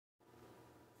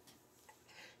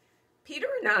Peter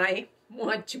and I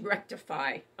want to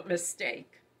rectify a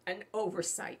mistake, an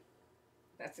oversight.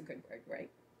 That's a good word, right?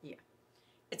 Yeah.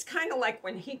 It's kind of like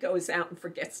when he goes out and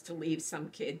forgets to leave some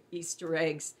kid Easter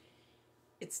eggs.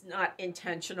 It's not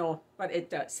intentional, but it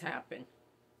does happen.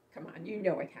 Come on, you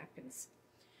know it happens.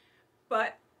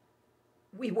 But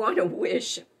we want to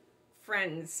wish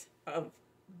friends of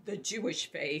the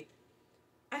Jewish faith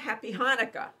a happy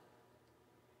Hanukkah.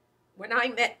 When I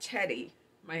met Teddy,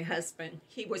 my husband,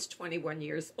 he was 21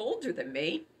 years older than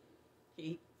me.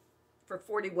 For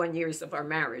 41 years of our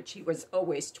marriage, he was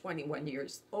always 21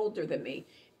 years older than me.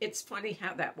 It's funny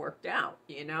how that worked out,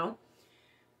 you know?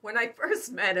 When I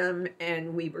first met him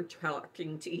and we were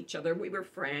talking to each other, we were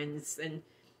friends, and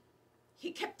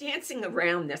he kept dancing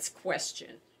around this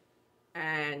question.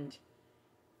 And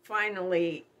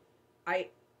finally, I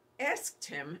asked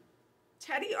him,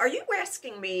 Teddy, are you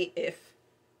asking me if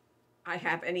I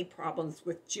have any problems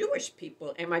with Jewish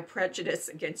people? Am I prejudiced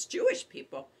against Jewish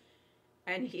people?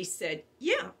 And he said,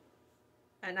 yeah.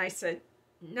 And I said,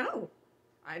 no,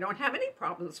 I don't have any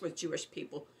problems with Jewish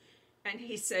people. And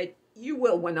he said, you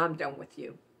will when I'm done with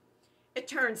you. It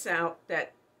turns out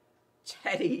that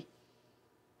Teddy,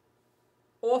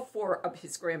 all four of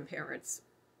his grandparents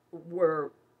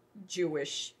were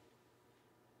Jewish.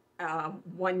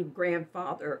 One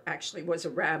grandfather actually was a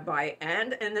rabbi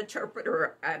and an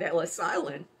interpreter at Ellis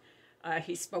Island.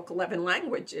 He spoke 11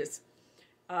 languages.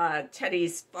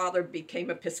 Teddy's father became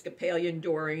Episcopalian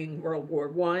during World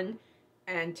War I,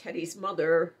 and Teddy's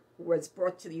mother was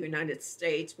brought to the United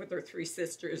States with her three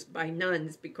sisters by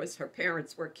nuns because her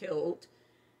parents were killed.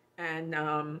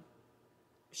 And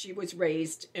she was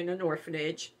raised in an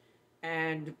orphanage.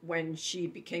 And when she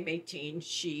became 18,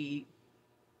 she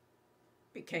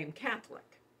became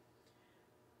Catholic.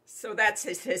 So that's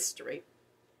his history.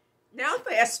 Now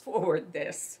fast forward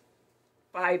this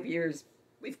 5 years.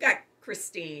 We've got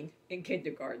Christine in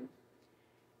kindergarten,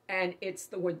 and it's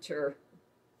the winter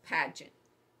pageant.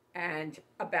 And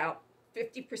about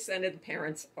 50% of the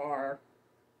parents are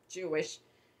Jewish,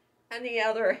 and the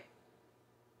other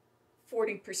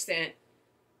 40%,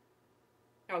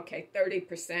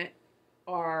 30%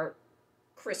 are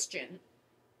Christian.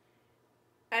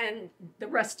 And the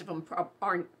rest of them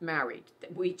aren't married.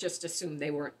 We just assumed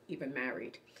they weren't even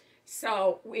married.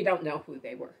 So we don't know who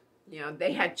they were. You know,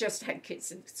 they had just had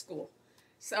kids in school.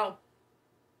 So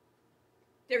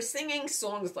they're singing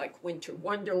songs like Winter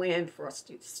Wonderland,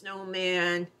 Frosty the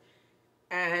Snowman,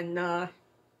 and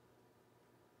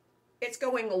it's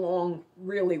going along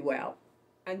really well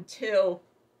until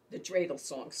the dreidel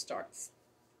song starts.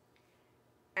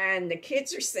 And the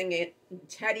kids are singing, and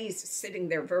Teddy's sitting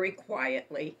there very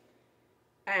quietly.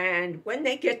 And when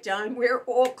they get done, we're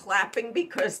all clapping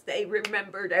because they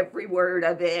remembered every word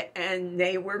of it, and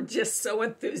they were just so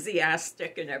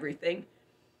enthusiastic and everything.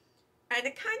 And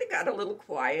it kind of got a little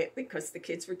quiet because the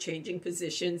kids were changing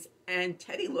positions, and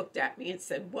Teddy looked at me and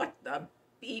said, what the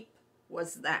beep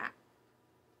was that?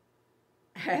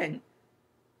 And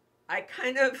I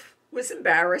kind of was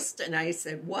embarrassed, and I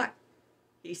said, what?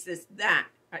 He says, that.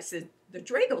 I said, the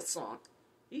dreidel song.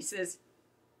 He says,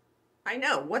 I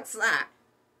know, what's that?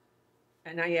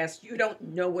 And I asked, you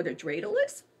don't know what a dreidel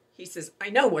is? He says, I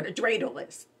know what a dreidel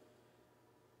is.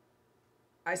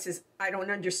 I says, I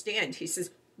don't understand. He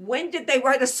says, when did they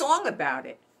write a song about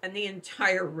it? And the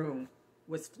entire room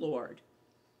was floored.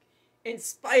 In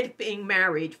spite of being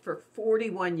married for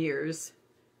 41 years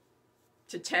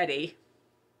to Teddy,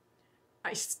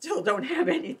 I still don't have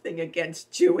anything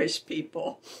against Jewish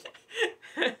people.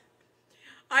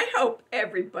 I hope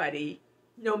everybody,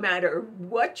 no matter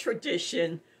what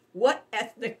tradition, what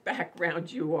ethnic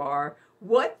background you are,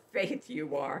 what faith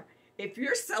you are, if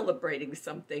you're celebrating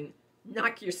something,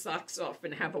 knock your socks off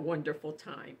and have a wonderful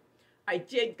time. I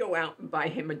did go out and buy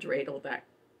him a dreidel that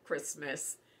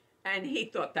Christmas, and he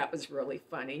thought that was really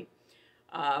funny.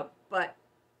 But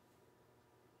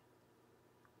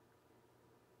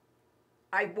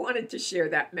I wanted to share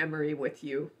that memory with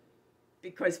you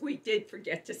because we did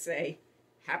forget to say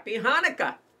Happy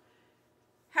Hanukkah.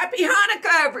 Happy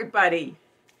Hanukkah, everybody.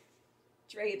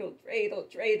 Dreidel, dreidel,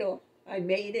 dreidel. I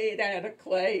made it out of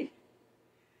clay.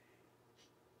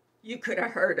 You could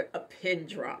have heard a pin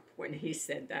drop when he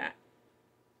said that.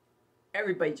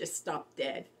 Everybody just stopped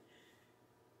dead.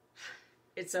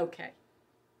 It's okay.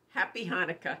 Happy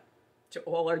Hanukkah to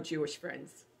all our Jewish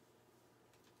friends.